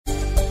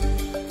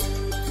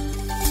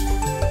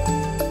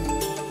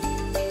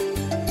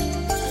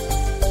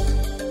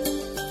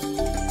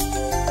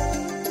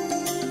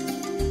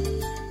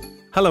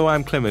Hello,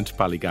 I'm Clement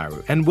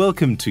Paligaru, and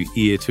welcome to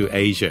Ear to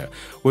Asia,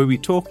 where we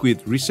talk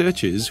with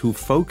researchers who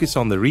focus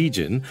on the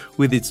region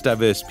with its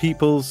diverse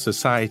peoples,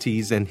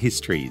 societies, and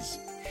histories.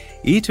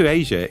 Ear to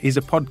Asia is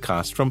a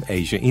podcast from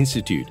Asia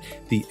Institute,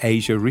 the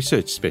Asia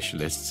research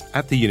specialists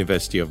at the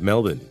University of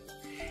Melbourne.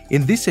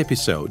 In this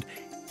episode,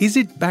 is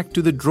it back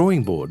to the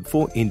drawing board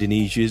for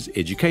Indonesia's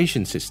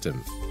education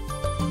system?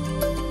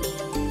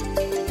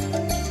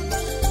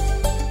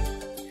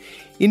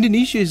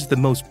 Indonesia is the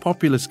most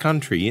populous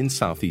country in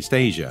Southeast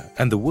Asia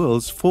and the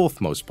world's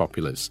fourth most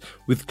populous,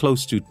 with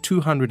close to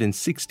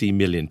 260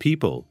 million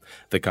people.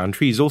 The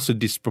country is also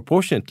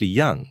disproportionately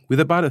young, with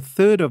about a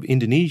third of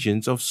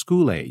Indonesians of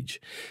school age.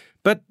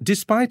 But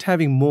despite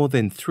having more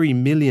than 3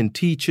 million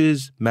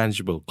teachers,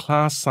 manageable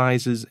class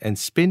sizes, and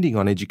spending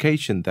on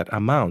education that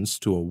amounts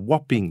to a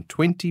whopping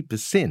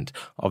 20%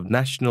 of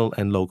national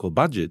and local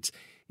budgets,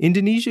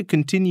 Indonesia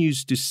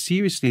continues to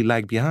seriously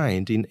lag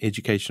behind in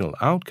educational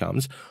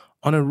outcomes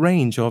on a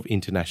range of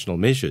international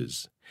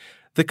measures.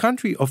 The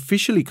country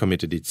officially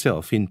committed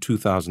itself in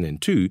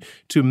 2002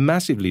 to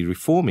massively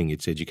reforming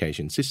its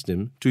education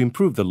system to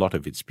improve the lot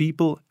of its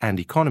people and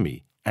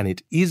economy, and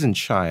it isn't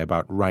shy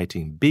about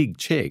writing big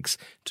checks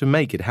to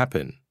make it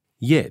happen.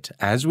 Yet,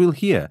 as we'll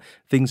hear,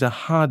 things are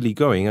hardly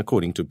going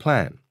according to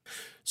plan.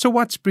 So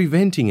what's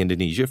preventing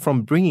Indonesia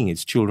from bringing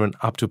its children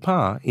up to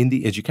par in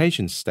the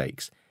education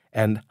stakes?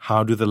 And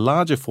how do the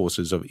larger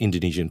forces of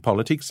Indonesian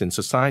politics and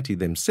society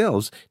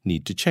themselves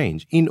need to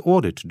change in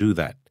order to do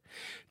that?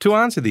 To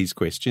answer these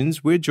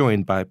questions, we're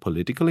joined by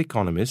political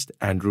economist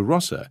Andrew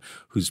Rosser,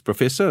 who's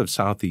Professor of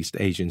Southeast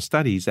Asian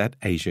Studies at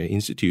Asia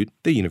Institute,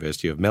 the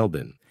University of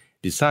Melbourne.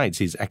 Besides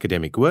his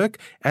academic work,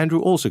 Andrew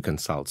also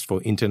consults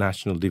for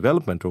international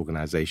development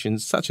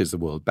organizations such as the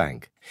World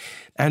Bank.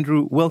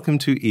 Andrew, welcome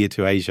to Ear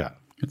to Asia.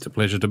 It's a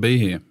pleasure to be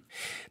here.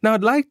 Now,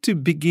 I'd like to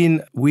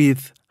begin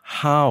with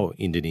how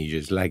Indonesia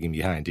is lagging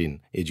behind in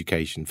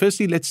education.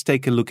 Firstly, let's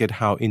take a look at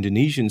how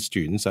Indonesian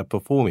students are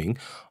performing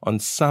on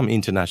some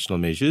international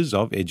measures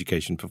of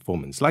education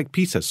performance, like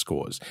PISA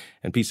scores.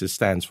 And PISA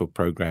stands for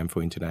Programme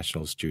for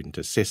International Student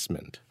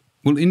Assessment.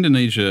 Well,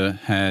 Indonesia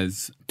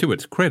has, to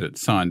its credit,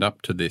 signed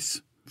up to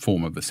this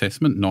form of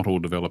assessment. Not all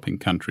developing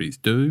countries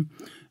do.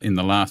 In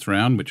the last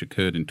round, which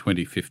occurred in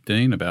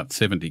 2015, about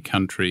 70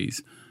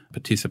 countries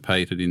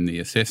participated in the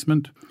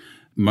assessment.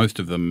 Most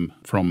of them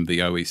from the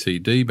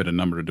OECD, but a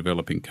number of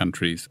developing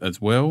countries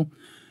as well.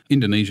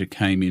 Indonesia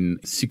came in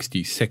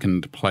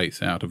 62nd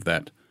place out of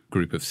that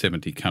group of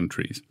 70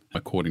 countries,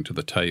 according to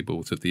the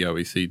tables at the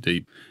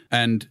OECD.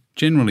 And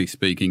generally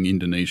speaking,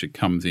 Indonesia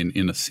comes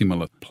in a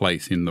similar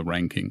place in the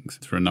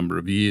rankings for a number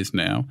of years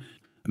now.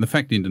 And the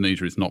fact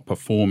Indonesia is not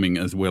performing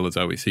as well as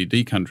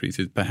OECD countries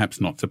is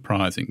perhaps not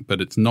surprising, but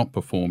it's not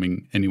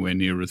performing anywhere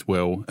near as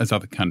well as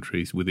other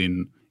countries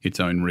within its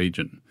own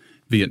region.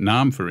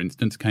 Vietnam, for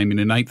instance, came in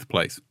 8th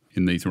place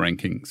in these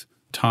rankings.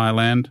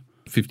 Thailand,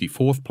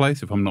 54th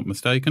place, if I'm not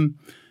mistaken.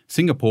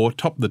 Singapore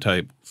topped the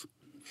tables.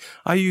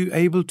 Are you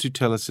able to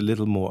tell us a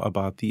little more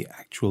about the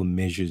actual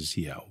measures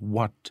here?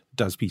 What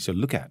does PISA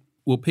look at?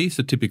 Well,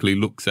 PISA typically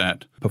looks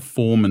at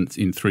performance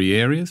in 3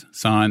 areas: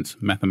 science,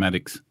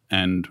 mathematics,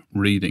 and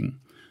reading.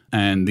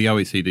 And the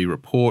OECD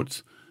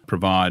reports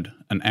provide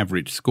an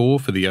average score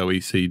for the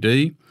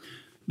OECD.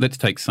 Let's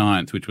take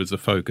science, which was the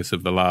focus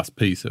of the last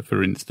PISA,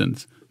 for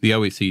instance. The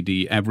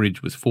OECD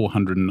average was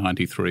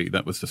 493.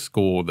 That was the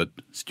score that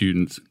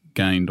students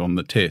gained on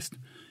the test.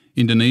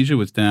 Indonesia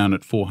was down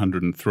at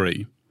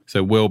 403,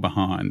 so well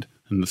behind.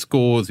 And the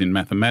scores in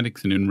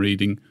mathematics and in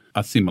reading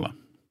are similar.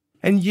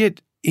 And yet,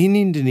 in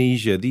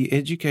Indonesia, the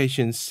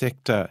education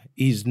sector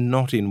is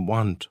not in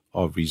want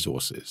of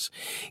resources.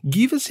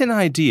 Give us an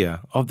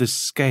idea of the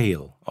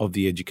scale of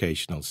the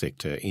educational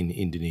sector in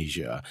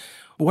Indonesia.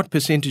 What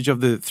percentage of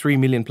the 3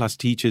 million plus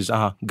teachers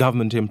are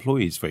government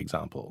employees, for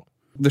example?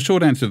 The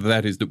short answer to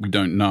that is that we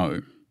don't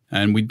know.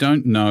 And we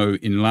don't know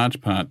in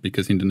large part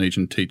because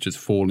Indonesian teachers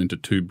fall into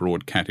 2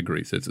 broad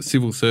categories. There's the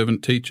civil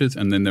servant teachers,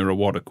 and then there are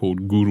what are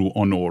called guru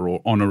honor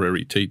or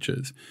honorary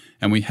teachers.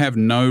 And we have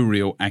no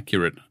real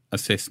accurate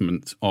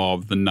assessments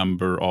of the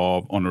number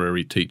of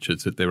honorary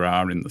teachers that there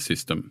are in the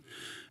system.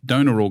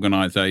 Donor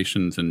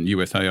organisations, and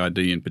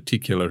USAID in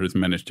particular, has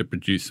managed to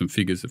produce some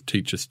figures of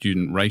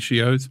teacher-student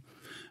ratios.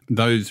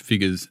 Those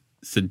figures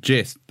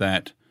suggest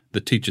that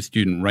the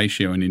teacher-student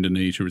ratio in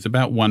Indonesia is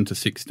about 1 to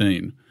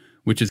 16,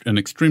 which is an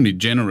extremely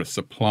generous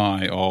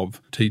supply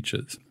of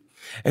teachers.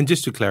 And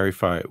just to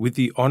clarify, with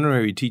the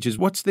honorary teachers,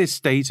 what's their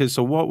status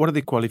or what are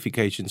their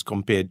qualifications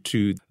compared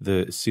to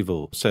the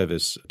civil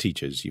service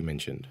teachers you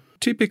mentioned?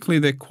 Typically,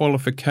 their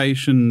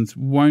qualifications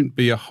won't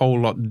be a whole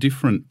lot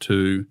different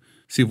to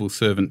civil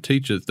servant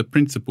teachers. The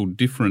principal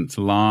difference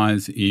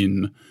lies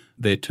in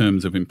their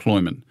terms of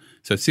employment.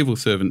 So civil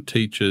servant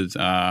teachers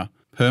are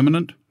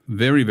permanent,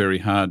 very, very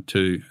hard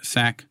to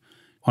sack.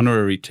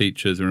 Honorary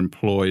teachers are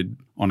employed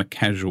on a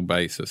casual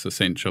basis,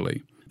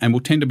 essentially, and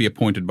will tend to be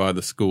appointed by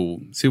the school.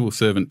 Civil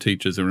servant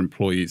teachers are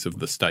employees of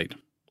the state.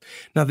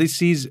 Now,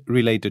 this is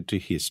related to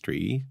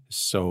history,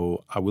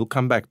 so I will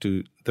come back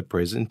to the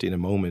present in a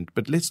moment,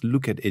 but let's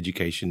look at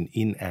education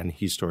in an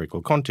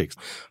historical context.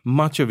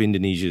 Much of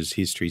Indonesia's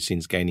history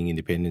since gaining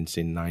independence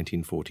in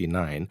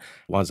 1949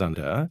 was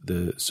under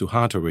the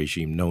Suharto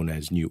regime known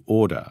as New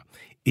Order.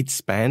 It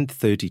spanned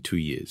 32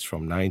 years,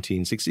 from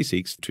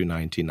 1966 to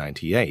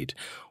 1998.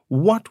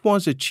 What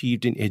was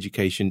achieved in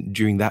education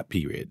during that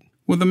period?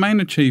 Well, the main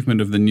achievement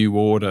of the New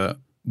Order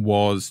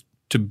was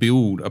to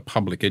build a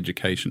public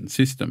education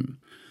system.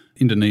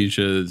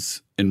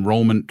 Indonesia's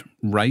enrolment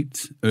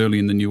rates early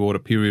in the New Order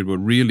period were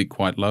really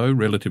quite low.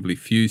 Relatively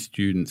few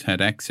students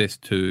had access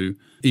to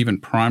even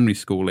primary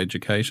school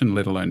education,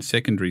 let alone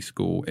secondary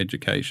school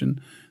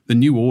education. The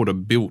New Order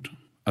built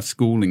a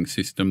schooling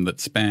system that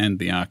spanned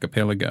the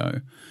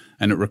archipelago,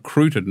 and it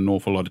recruited an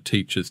awful lot of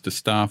teachers to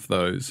staff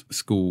those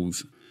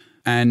schools.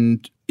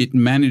 And it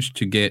managed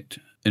to get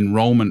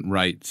enrolment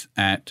rates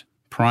at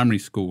primary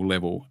school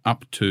level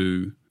up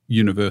to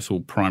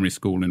universal primary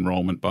school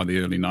enrolment by the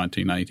early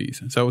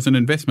 1980s. So it was an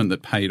investment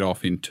that paid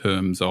off in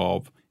terms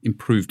of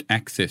improved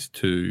access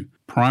to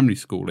primary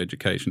school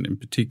education, in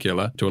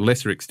particular, to a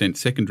lesser extent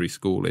secondary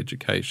school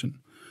education.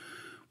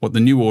 What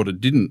the New Order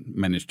didn't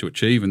manage to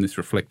achieve, and this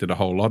reflected a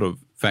whole lot of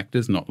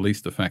factors, not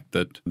least the fact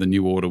that the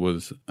New Order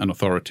was an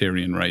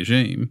authoritarian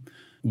regime,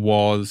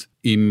 was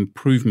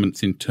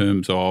improvements in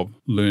terms of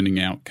learning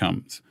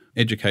outcomes.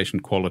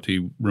 Education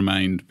quality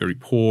remained very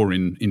poor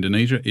in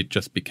Indonesia. It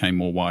just became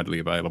more widely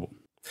available.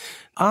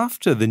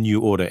 After the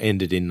New Order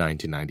ended in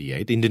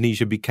 1998,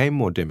 Indonesia became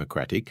more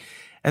democratic,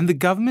 and the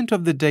government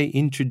of the day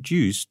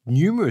introduced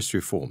numerous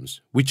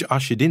reforms, which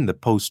ushered in the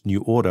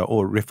post-New Order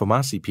or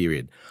Reformasi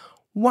period.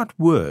 What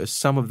were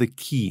some of the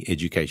key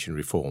education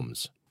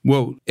reforms?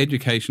 Well,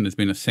 education has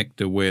been a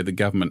sector where the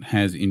government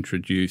has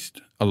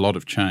introduced a lot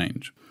of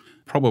change.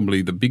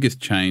 Probably the biggest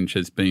change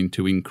has been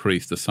to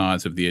increase the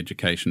size of the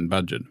education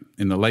budget.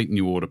 In the late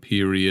New Order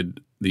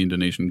period, the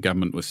Indonesian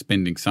government was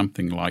spending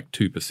something like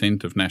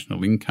 2% of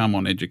national income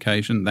on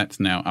education. That's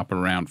now up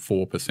around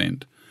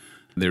 4%.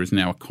 There is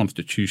now a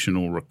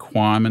constitutional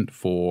requirement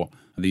for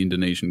the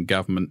Indonesian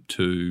government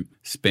to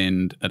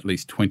spend at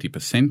least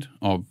 20%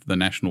 of the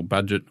national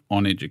budget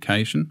on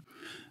education.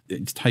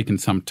 It's taken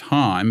some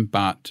time,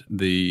 but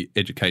the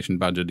education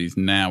budget is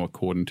now,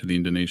 according to the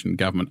Indonesian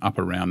government, up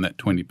around that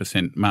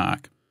 20%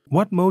 mark.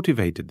 What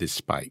motivated this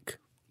spike?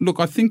 Look,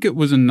 I think it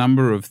was a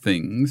number of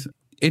things.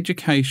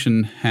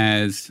 Education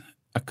has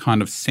a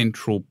kind of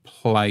central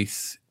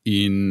place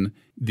in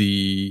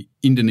the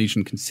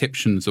Indonesian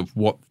conceptions of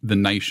what the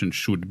nation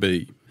should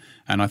be.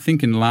 And I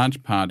think in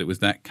large part it was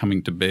that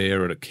coming to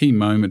bear at a key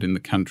moment in the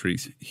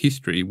country's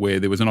history where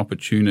there was an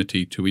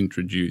opportunity to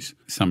introduce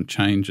some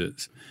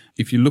changes.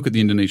 If you look at the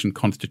Indonesian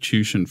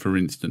constitution, for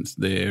instance,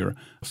 there are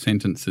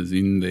sentences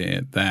in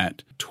there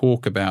that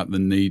talk about the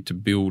need to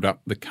build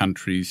up the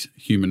country's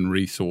human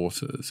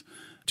resources,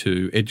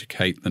 to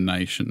educate the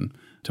nation,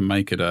 to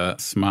make it a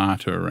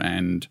smarter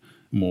and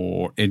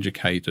more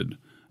educated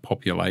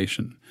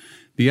population.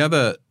 The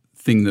other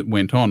thing that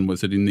went on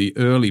was that in the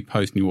early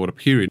post-New Order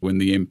period, when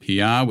the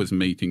MPR was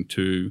meeting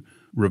to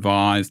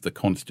revise the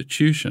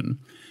constitution,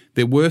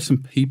 there were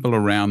some people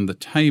around the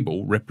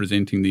table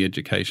representing the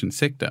education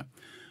sector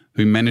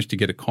who managed to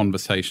get a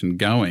conversation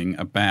going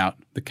about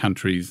the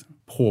country's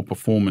poor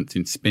performance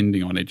in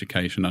spending on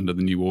education under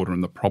the New Order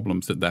and the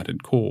problems that that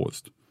had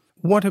caused.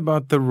 What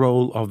about the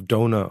role of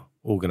donor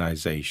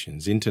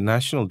organizations,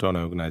 international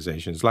donor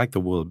organizations like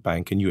the World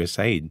Bank and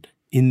USAID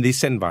in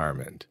this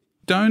environment?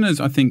 Donors,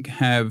 I think,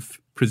 have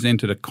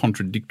presented a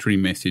contradictory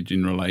message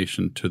in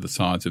relation to the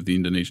size of the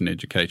Indonesian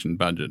education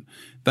budget.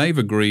 They've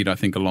agreed, I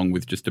think, along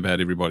with just about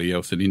everybody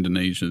else, that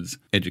Indonesia's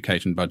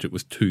education budget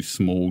was too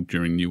small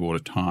during New Order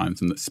times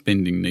and that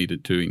spending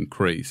needed to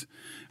increase.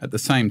 At the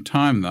same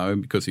time, though,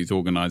 because these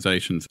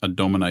organisations are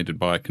dominated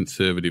by a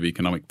conservative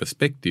economic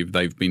perspective,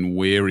 they've been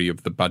wary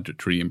of the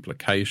budgetary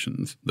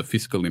implications, the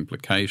fiscal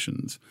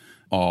implications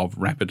of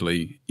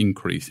rapidly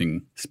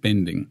increasing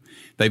spending.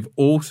 They've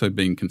also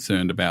been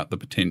concerned about the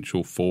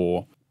potential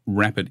for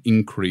rapid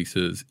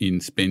increases in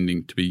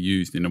spending to be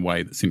used in a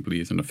way that simply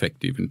isn't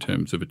effective in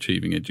terms of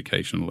achieving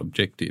educational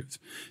objectives.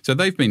 So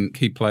they've been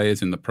key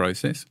players in the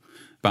process,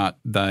 but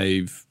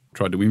they've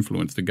tried to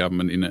influence the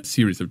government in a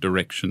series of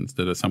directions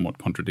that are somewhat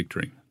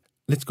contradictory.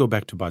 Let's go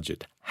back to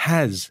budget.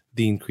 Has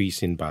the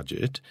increase in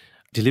budget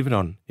delivered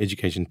on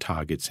education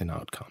targets and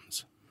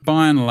outcomes?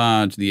 By and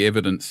large, the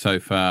evidence so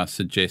far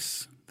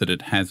suggests that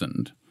it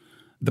hasn't.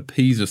 The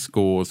PISA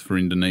scores for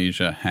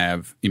Indonesia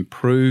have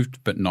improved,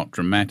 but not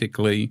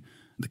dramatically.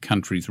 The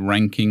country's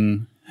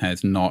ranking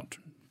has not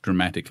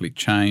dramatically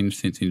changed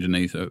since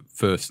Indonesia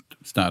first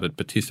started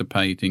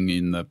participating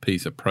in the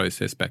PISA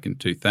process back in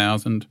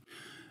 2000.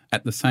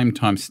 At the same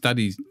time,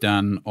 studies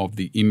done of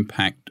the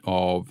impact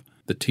of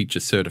the teacher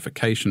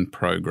certification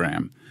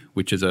program,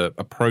 which is a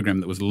program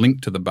that was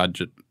linked to the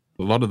budget.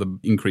 A lot of the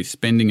increased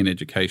spending in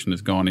education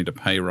has gone into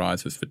pay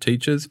rises for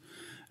teachers,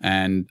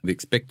 and the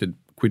expected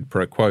quid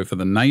pro quo for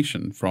the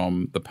nation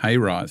from the pay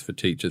rise for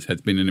teachers has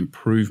been an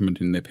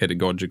improvement in their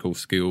pedagogical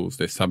skills,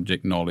 their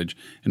subject knowledge,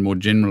 and more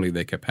generally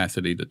their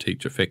capacity to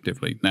teach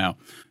effectively. Now,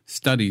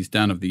 studies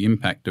done of the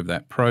impact of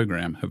that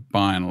program have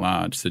by and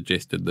large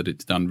suggested that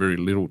it's done very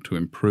little to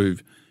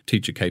improve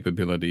teacher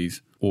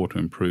capabilities or to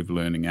improve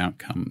learning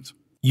outcomes.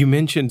 You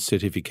mentioned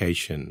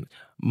certification.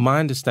 My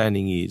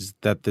understanding is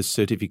that the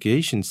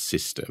certification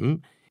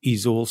system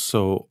is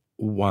also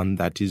one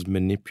that is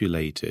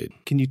manipulated.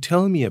 Can you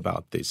tell me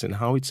about this and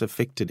how it's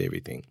affected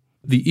everything?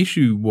 The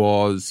issue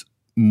was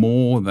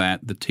more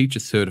that the teacher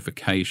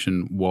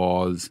certification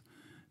was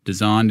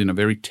designed in a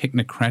very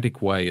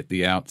technocratic way at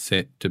the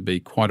outset to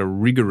be quite a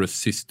rigorous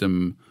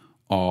system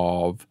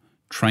of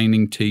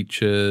training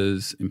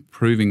teachers,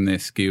 improving their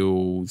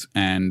skills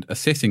and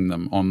assessing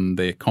them on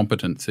their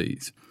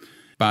competencies.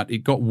 But it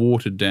got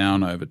watered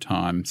down over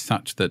time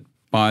such that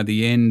by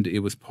the end, it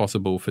was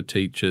possible for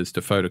teachers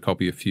to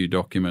photocopy a few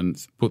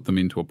documents, put them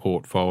into a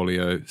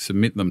portfolio,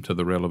 submit them to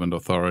the relevant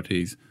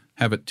authorities,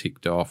 have it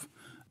ticked off,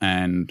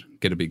 and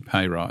get a big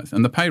pay rise.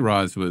 And the pay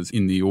rise was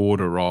in the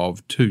order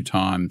of 2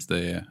 times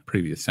their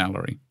previous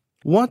salary.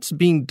 What's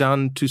being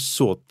done to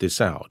sort this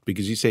out?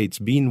 Because you say it's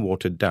been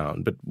watered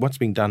down, but what's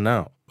being done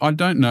now? I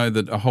don't know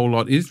that a whole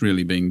lot is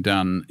really being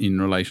done in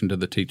relation to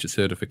the teacher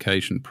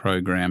certification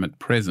program at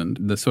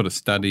present. The sort of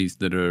studies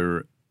that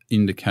are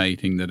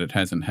indicating that it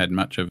hasn't had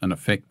much of an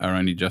effect are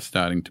only just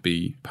starting to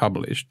be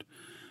published.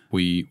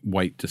 We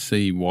wait to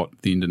see what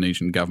the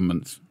Indonesian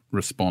government's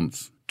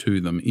response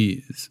to them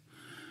is.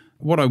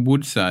 What I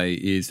would say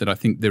is that I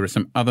think there are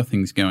some other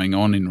things going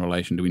on in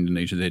relation to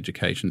Indonesia's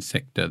education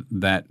sector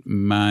that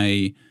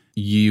may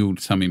yield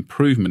some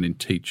improvement in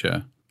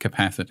teacher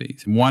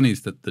capacities. One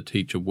is that the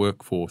teacher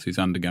workforce is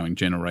undergoing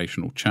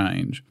generational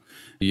change.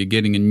 You're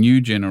getting a new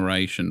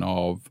generation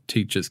of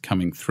teachers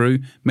coming through,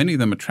 many of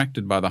them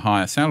attracted by the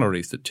higher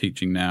salaries that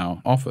teaching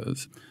now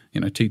offers.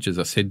 Teachers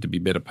are said to be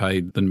better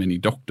paid than many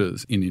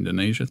doctors in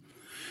Indonesia.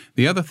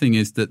 The other thing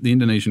is that the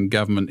Indonesian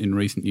government in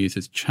recent years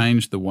has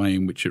changed the way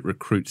in which it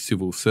recruits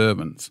civil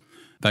servants.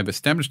 They've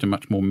established a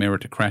much more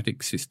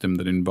meritocratic system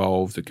that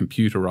involves a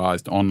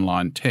computerised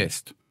online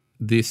test.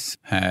 This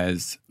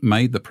has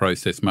made the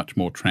process much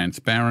more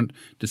transparent.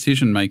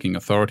 Decision-making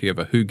authority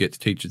over who gets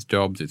teachers'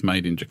 jobs is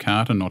made in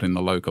Jakarta, not in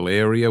the local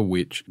area,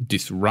 which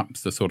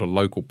disrupts the sort of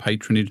local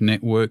patronage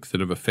networks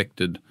that have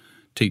affected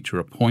teacher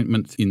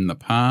appointments in the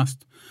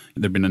past.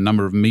 There have been a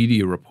number of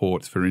media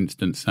reports, for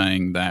instance,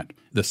 saying that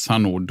the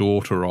son or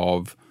daughter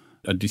of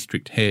a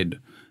district head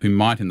who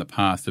might in the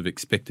past have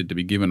expected to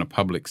be given a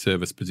public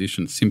service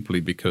position simply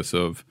because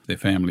of their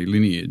family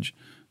lineage,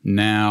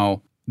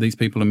 now these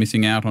people are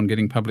missing out on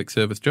getting public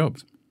service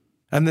jobs.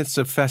 And that's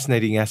a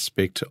fascinating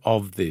aspect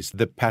of this,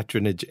 the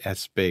patronage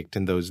aspect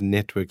and those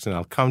networks, and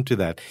I'll come to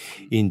that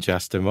in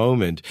just a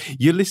moment.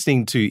 You're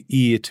listening to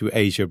Ear to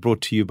Asia,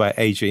 brought to you by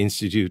Asia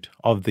Institute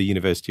of the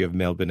University of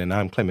Melbourne, and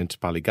I'm Clement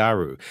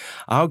Paligaru.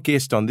 Our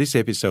guest on this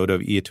episode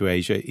of Ear to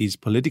Asia is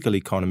political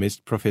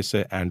economist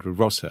Professor Andrew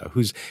Rosser,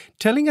 who's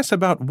telling us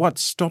about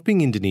what's stopping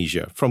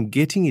Indonesia from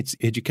getting its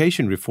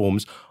education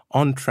reforms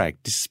on track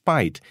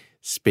despite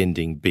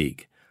spending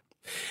big.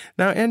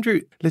 Now,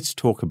 Andrew, let's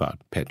talk about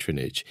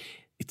patronage.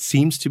 It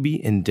seems to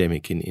be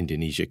endemic in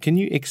Indonesia. Can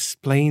you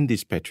explain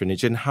this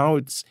patronage and how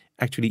it's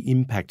actually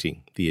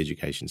impacting the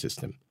education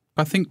system?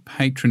 I think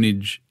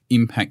patronage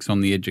impacts on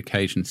the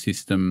education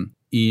system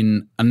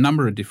in a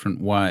number of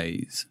different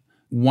ways.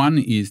 One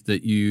is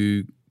that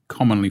you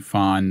commonly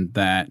find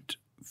that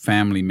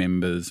family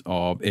members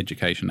of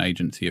education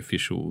agency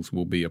officials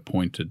will be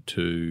appointed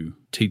to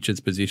teachers'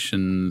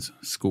 positions,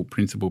 school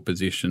principal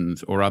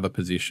positions, or other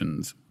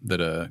positions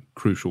that are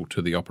crucial to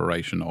the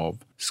operation of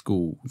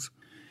schools.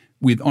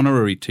 With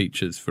honorary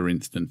teachers, for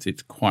instance,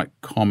 it's quite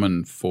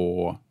common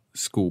for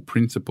school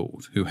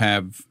principals who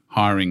have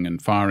hiring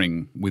and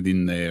firing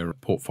within their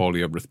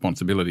portfolio of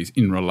responsibilities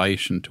in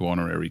relation to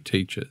honorary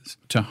teachers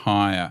to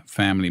hire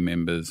family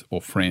members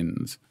or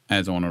friends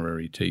as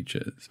honorary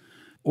teachers.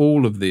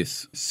 All of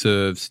this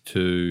serves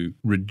to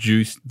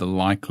reduce the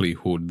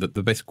likelihood that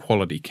the best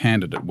quality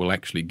candidate will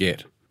actually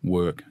get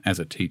work as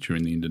a teacher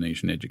in the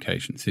Indonesian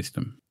education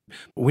system.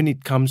 When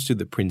it comes to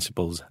the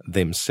principals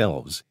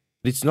themselves,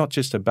 it's not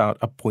just about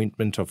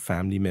appointment of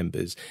family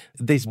members.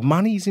 There's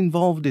monies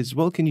involved as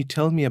well. Can you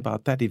tell me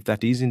about that, if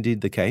that is indeed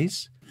the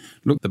case?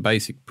 Look, the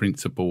basic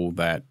principle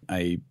that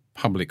a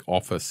public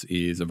office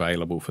is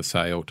available for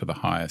sale to the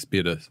highest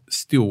bidder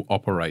still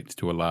operates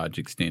to a large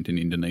extent in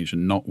Indonesia,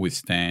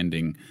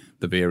 notwithstanding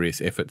the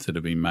various efforts that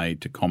have been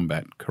made to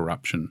combat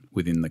corruption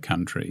within the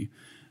country.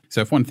 So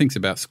if one thinks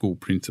about school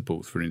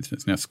principals, for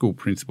instance, now school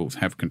principals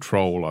have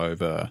control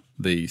over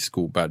the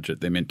school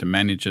budget. They're meant to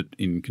manage it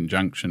in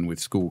conjunction with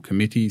school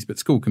committees, but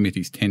school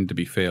committees tend to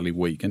be fairly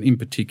weak, and in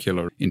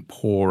particular in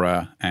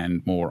poorer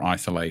and more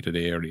isolated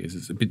areas.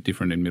 It's a bit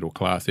different in middle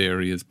class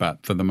areas,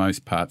 but for the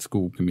most part,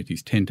 school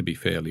committees tend to be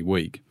fairly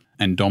weak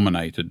and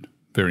dominated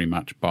very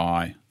much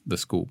by the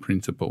school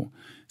principal.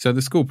 So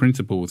the school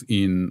principal's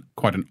in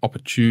quite an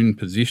opportune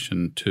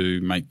position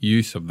to make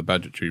use of the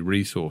budgetary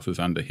resources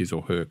under his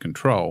or her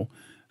control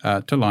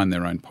to line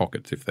their own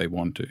pockets if they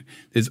want to.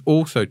 There's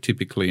also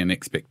typically an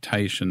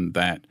expectation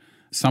that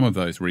some of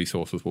those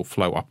resources will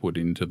flow upward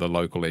into the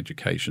local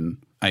education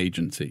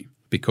agency,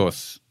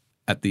 because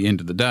at the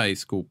end of the day,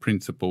 school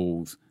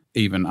principals,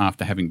 even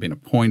after having been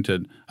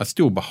appointed, are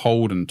still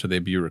beholden to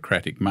their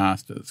bureaucratic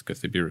masters,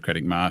 because their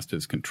bureaucratic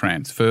masters can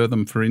transfer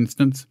them, for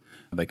instance.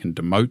 They can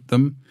demote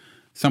them.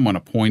 Someone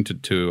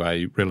appointed to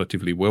a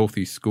relatively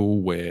wealthy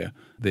school where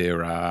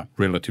there are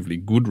relatively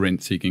good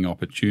rent-seeking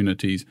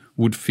opportunities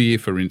would fear,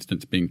 for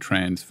instance, being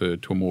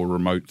transferred to a more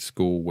remote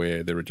school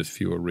where there are just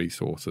fewer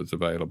resources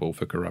available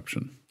for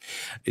corruption.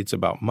 It's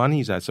about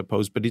monies, I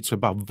suppose, but it's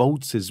about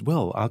votes as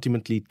well.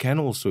 Ultimately, it can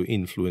also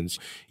influence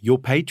your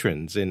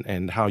patrons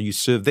and how you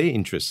serve their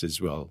interests as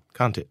well,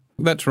 can't it?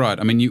 That's right.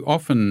 I mean, you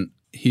often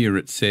hear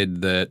it said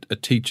that a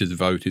teacher's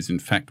vote is in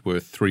fact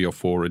worth 3 or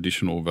 4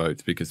 additional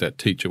votes, because that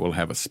teacher will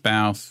have a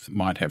spouse,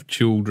 might have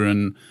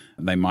children,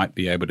 they might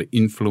be able to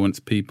influence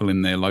people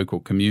in their local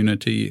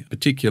community,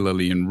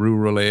 particularly in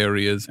rural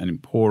areas and in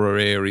poorer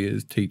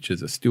areas.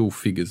 Teachers are still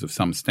figures of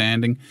some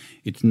standing.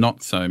 It's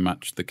not so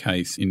much the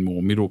case in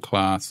more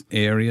middle-class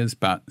areas,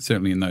 but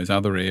certainly in those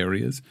other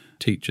areas,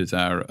 teachers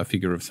are a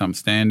figure of some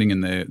standing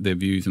and their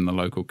views in the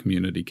local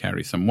community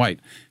carry some weight.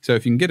 So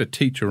if you can get a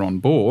teacher on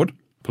board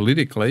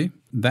politically,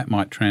 that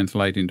might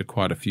translate into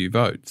quite a few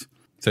votes.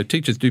 So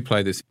teachers do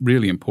play this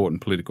really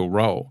important political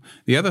role.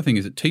 The other thing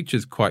is that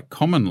teachers quite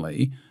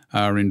commonly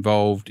are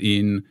involved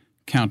in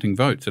counting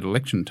votes at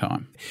election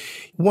time.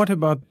 What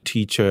about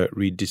teacher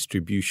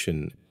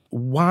redistribution?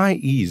 Why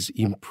is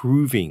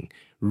improving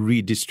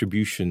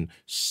redistribution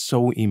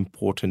so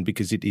important?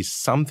 Because it is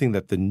something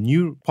that the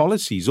new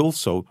policies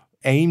also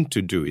aim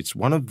to do. It's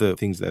one of the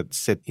things that's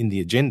set in the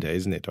agenda,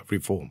 isn't it, of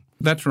reform?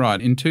 That's right.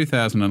 In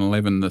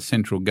 2011, the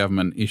central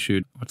government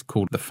issued what's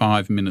called the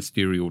 5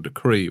 Ministerial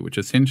Decree, which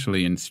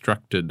essentially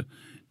instructed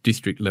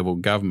district-level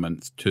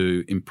governments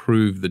to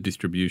improve the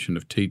distribution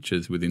of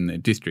teachers within their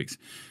districts.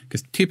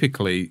 Because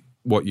typically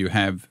what you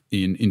have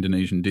in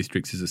Indonesian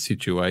districts is a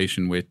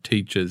situation where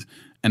teachers,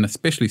 and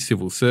especially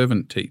civil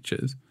servant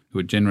teachers, who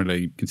are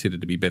generally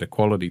considered to be better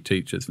quality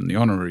teachers than the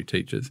honorary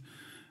teachers,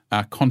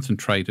 are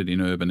concentrated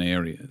in urban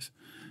areas.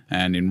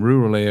 And in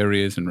rural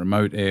areas and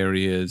remote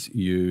areas,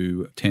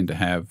 you tend to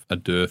have a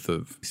dearth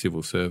of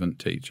civil servant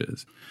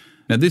teachers.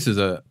 Now, this is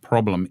a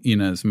problem in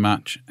as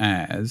much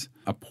as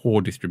a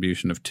poor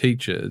distribution of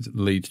teachers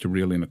leads to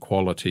real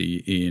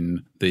inequality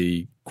in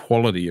the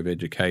quality of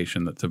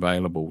education that's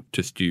available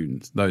to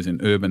students. Those in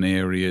urban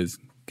areas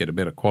get a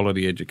better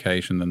quality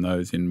education than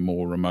those in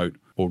more remote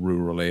or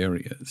rural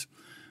areas.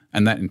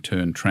 And that in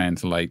turn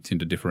translates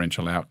into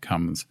differential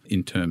outcomes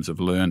in terms of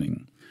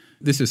learning.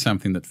 This is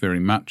something that's very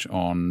much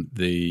on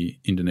the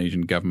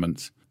Indonesian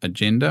government's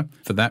agenda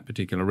for that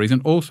particular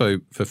reason,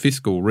 also for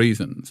fiscal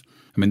reasons.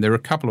 I mean, there are a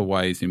couple of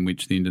ways in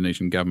which the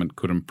Indonesian government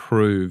could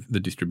improve the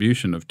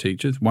distribution of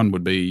teachers. One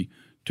would be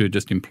to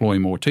just employ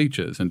more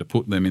teachers and to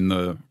put them in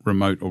the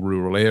remote or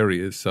rural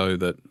areas so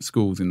that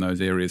schools in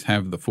those areas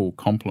have the full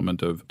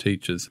complement of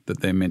teachers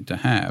that they're meant to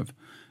have.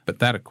 But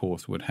that, of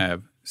course, would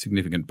have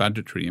significant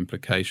budgetary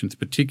implications,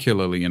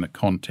 particularly in a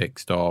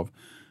context of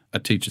a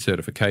teacher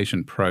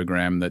certification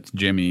program that's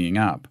jemmying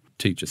up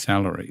teacher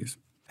salaries.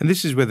 And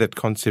this is where that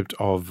concept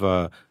of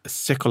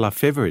sekolah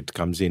favorit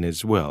comes in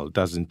as well,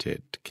 doesn't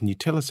it? Can you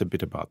tell us a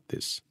bit about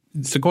this?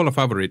 Sekolah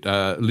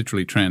favorit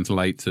literally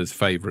translates as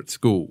favourite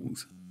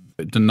schools.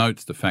 It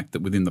denotes the fact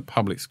that within the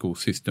public school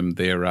system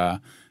there are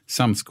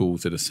some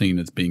schools that are seen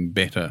as being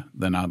better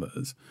than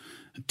others.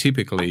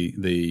 Typically,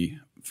 the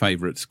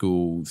favourite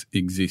schools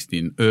exist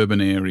in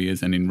urban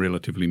areas and in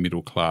relatively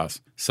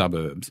middle-class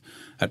suburbs.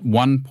 At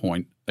one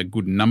point, a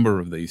good number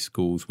of these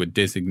schools were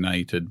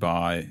designated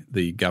by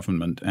the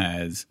government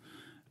as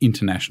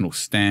international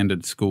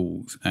standard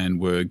schools and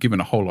were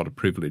given a whole lot of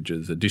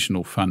privileges,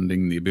 additional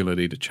funding, the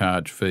ability to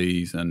charge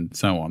fees and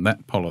so on.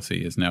 That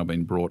policy has now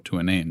been brought to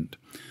an end.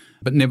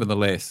 But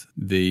nevertheless,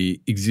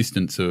 the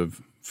existence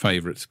of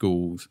favourite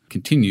schools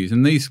continues,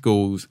 and these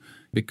schools,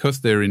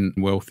 because they're in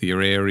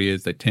wealthier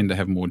areas, they tend to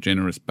have more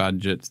generous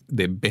budgets,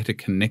 they're better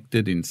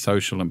connected in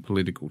social and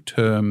political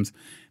terms,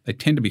 they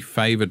tend to be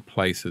favoured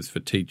places for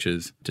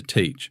teachers to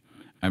teach.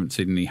 I haven't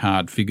seen any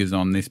hard figures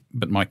on this,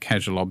 but my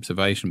casual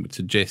observation would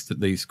suggest that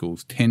these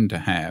schools tend to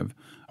have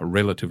a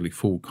relatively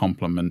full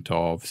complement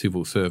of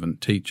civil servant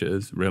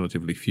teachers,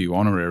 relatively few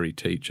honorary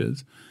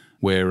teachers,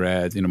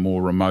 whereas in a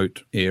more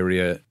remote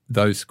area,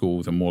 those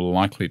schools are more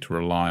likely to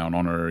rely on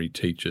honorary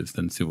teachers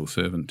than civil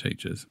servant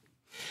teachers.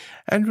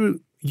 Andrew,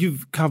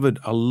 you've covered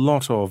a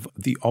lot of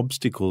the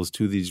obstacles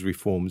to these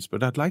reforms,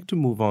 but I'd like to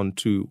move on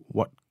to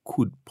what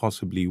could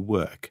possibly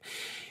work.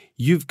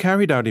 You've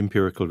carried out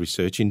empirical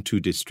research in 2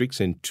 districts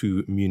and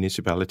 2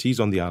 municipalities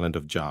on the island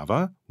of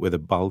Java, where the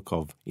bulk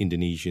of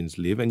Indonesians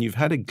live, and you've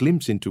had a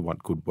glimpse into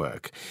what could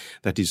work,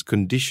 that is,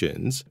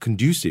 conditions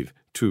conducive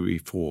to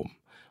reform.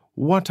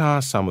 What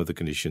are some of the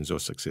conditions or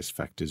success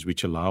factors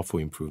which allow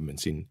for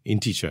improvements in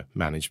teacher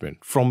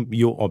management from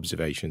your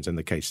observations and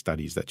the case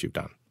studies that you've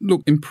done?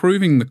 Look,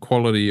 improving the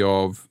quality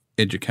of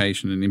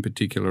education and in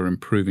particular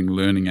improving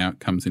learning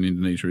outcomes in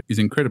Indonesia is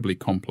incredibly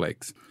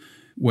complex.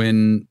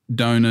 When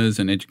donors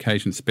and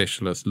education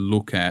specialists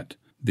look at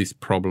this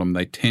problem,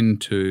 they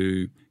tend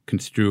to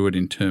construe it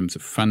in terms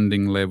of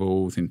funding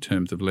levels, in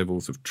terms of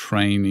levels of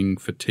training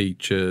for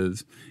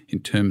teachers, in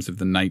terms of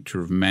the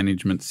nature of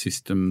management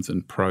systems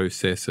and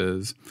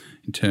processes,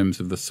 in terms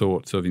of the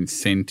sorts of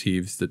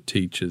incentives that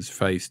teachers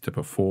face to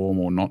perform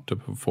or not to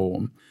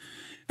perform.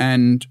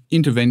 And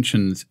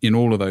interventions in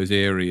all of those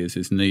areas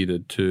is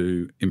needed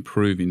to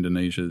improve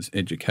Indonesia's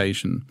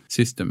education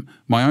system.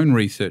 My own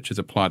research has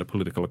applied a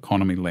political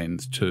economy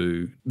lens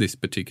to this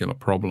particular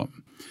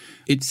problem.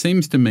 It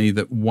seems to me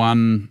that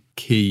one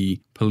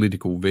key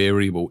political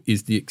variable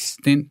is the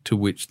extent to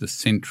which the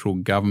central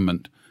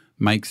government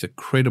makes a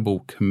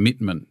credible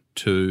commitment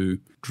to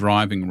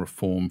driving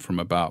reform from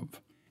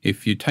above.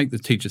 If you take the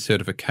teacher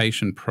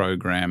certification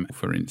program,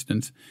 for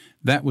instance,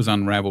 that was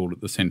unravelled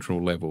at the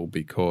central level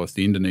because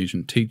the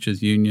Indonesian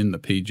Teachers Union, the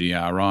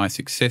PGRI,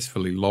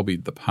 successfully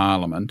lobbied the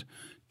parliament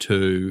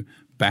to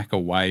back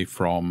away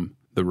from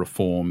the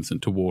reforms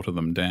and to water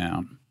them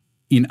down.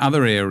 In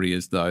other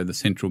areas, though, the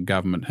central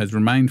government has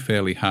remained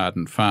fairly hard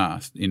and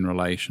fast in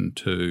relation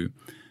to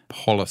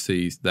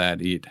policies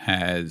that it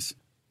has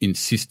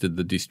insisted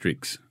the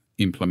districts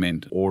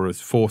implement or has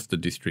forced the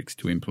districts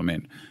to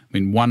implement. I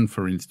mean, one,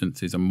 for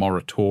instance, is a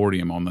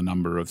moratorium on the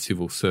number of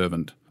civil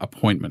servant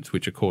appointments,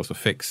 which of course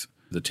affects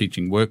the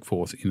teaching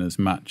workforce in as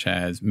much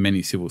as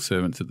many civil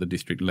servants at the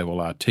district level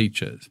are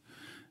teachers.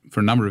 For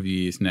a number of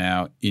years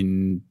now,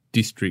 in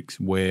districts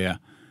where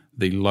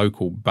the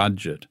local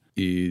budget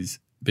is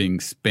being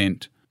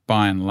spent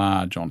by and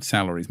large on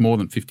salaries, more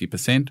than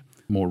 50%.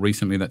 More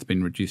recently, that's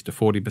been reduced to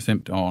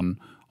 40%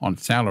 on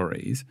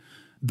salaries.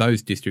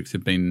 Those districts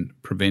have been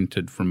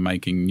prevented from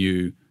making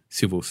new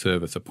civil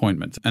service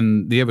appointments.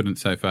 And the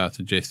evidence so far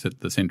suggests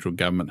that the central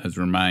government has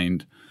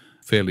remained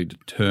fairly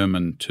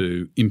determined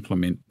to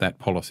implement that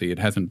policy. It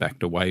hasn't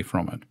backed away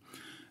from it.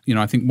 You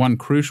know, I think one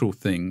crucial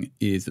thing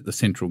is that the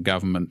central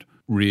government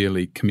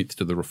really commits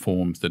to the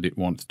reforms that it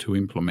wants to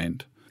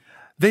implement.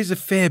 There's a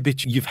fair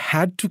bit you've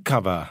had to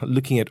cover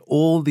looking at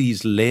all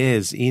these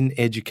layers in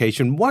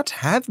education. What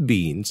have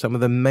been some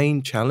of the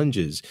main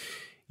challenges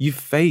you've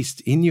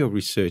faced in your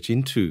research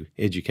into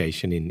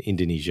education in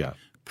Indonesia?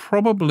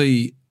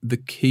 Probably the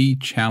key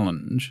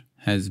challenge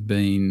has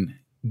been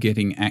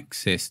getting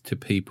access to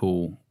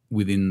people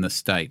within the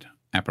state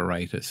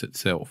apparatus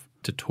itself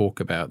to talk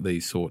about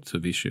these sorts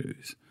of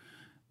issues.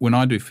 When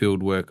I do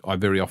field work, I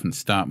very often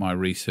start my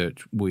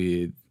research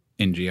with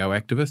NGO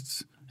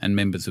activists and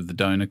members of the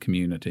donor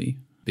community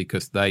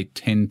because they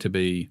tend to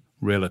be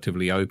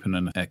relatively open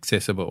and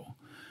accessible.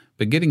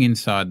 But getting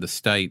inside the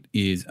state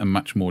is a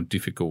much more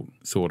difficult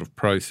sort of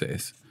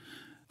process.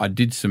 I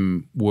did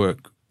some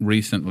work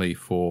recently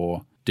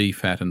for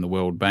DFAT and the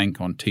World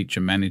Bank on teacher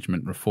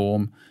management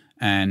reform,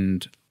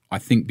 and I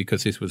think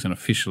because this was an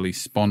officially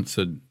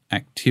sponsored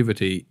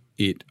activity,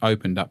 it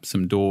opened up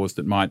some doors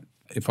that might,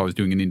 if I was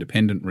doing an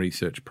independent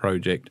research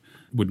project,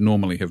 would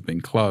normally have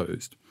been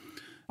closed.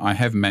 I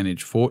have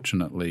managed,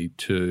 fortunately,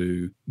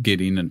 to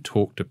get in and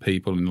talk to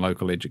people in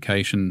local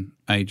education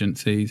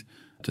agencies,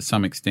 to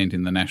some extent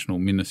in the National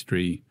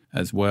Ministry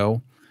as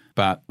well.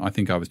 But I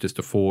think I was just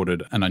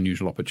afforded an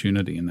unusual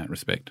opportunity in that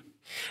respect.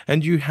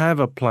 And you have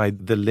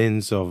applied the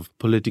lens of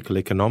political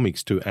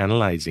economics to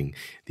analysing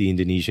the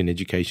Indonesian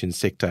education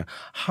sector.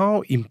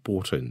 How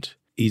important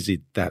is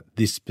it that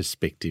this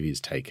perspective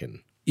is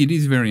taken? It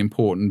is very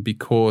important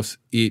because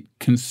it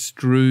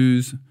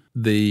construes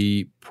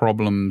the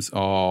problems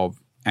of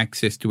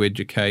access to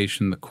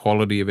education, the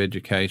quality of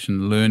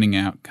education, learning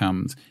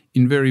outcomes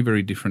in very,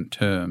 very different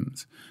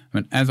terms. I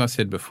mean, as I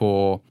said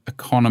before,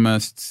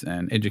 economists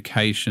and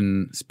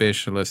education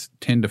specialists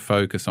tend to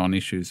focus on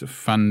issues of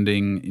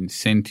funding,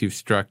 incentive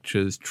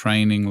structures,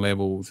 training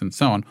levels and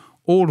so on,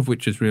 all of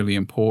which is really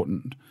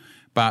important.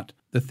 But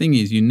the thing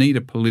is, you need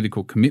a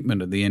political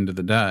commitment at the end of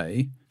the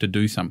day to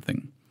do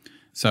something.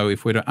 So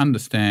if we're to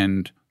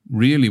understand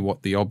really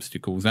what the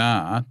obstacles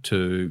are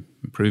to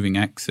improving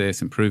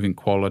access, improving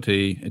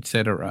quality,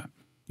 etc.,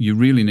 you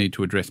really need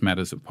to address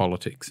matters of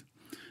politics.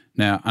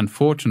 Now,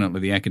 unfortunately,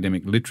 the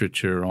academic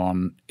literature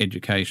on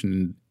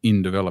education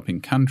in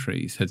developing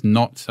countries has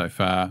not so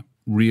far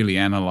really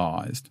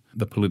analysed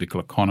the political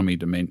economy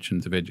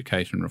dimensions of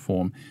education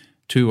reform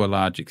to a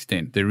large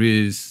extent. There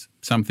is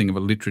something of a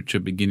literature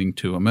beginning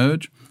to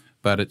emerge,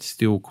 but it's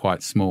still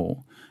quite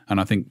small. And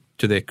I think,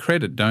 to their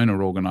credit,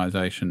 donor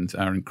organisations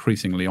are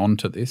increasingly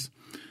onto this.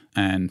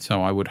 And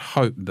so I would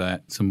hope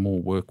that some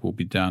more work will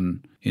be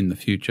done in the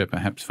future,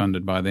 perhaps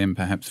funded by them,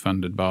 perhaps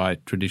funded by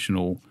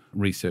traditional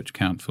research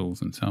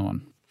councils and so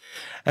on.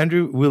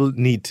 Andrew, we'll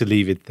need to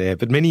leave it there,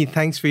 but many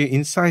thanks for your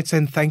insights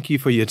and thank you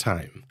for your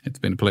time. It's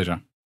been a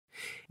pleasure.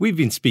 We've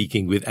been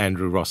speaking with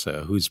Andrew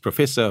Rosser, who's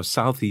Professor of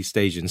Southeast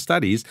Asian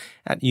Studies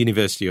at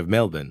University of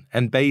Melbourne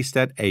and based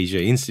at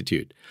Asia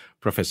Institute.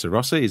 Professor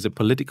Rosser is a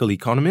political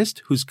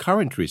economist whose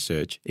current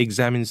research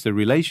examines the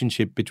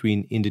relationship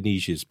between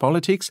Indonesia's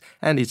politics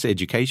and its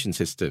education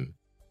system.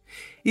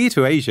 Ear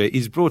to Asia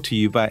is brought to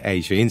you by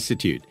Asia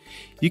Institute.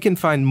 You can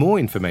find more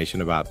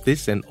information about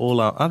this and all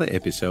our other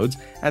episodes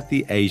at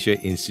the Asia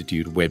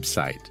Institute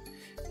website.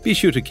 Be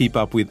sure to keep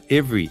up with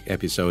every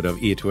episode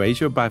of Ear to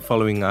Asia by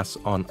following us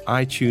on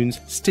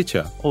iTunes,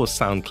 Stitcher, or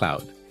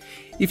SoundCloud.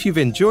 If you've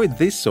enjoyed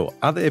this or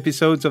other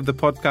episodes of the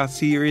podcast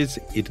series,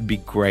 it'd be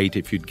great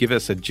if you'd give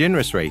us a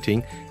generous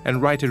rating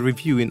and write a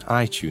review in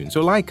iTunes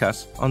or like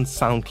us on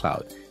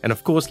SoundCloud. And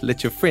of course,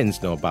 let your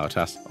friends know about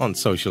us on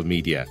social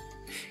media.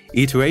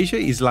 Ear to Asia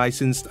is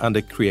licensed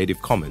under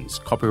Creative Commons,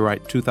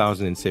 copyright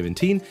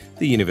 2017,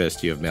 the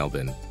University of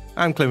Melbourne.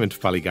 I'm Clement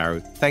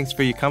Paligaru. Thanks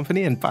for your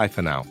company and bye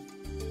for now.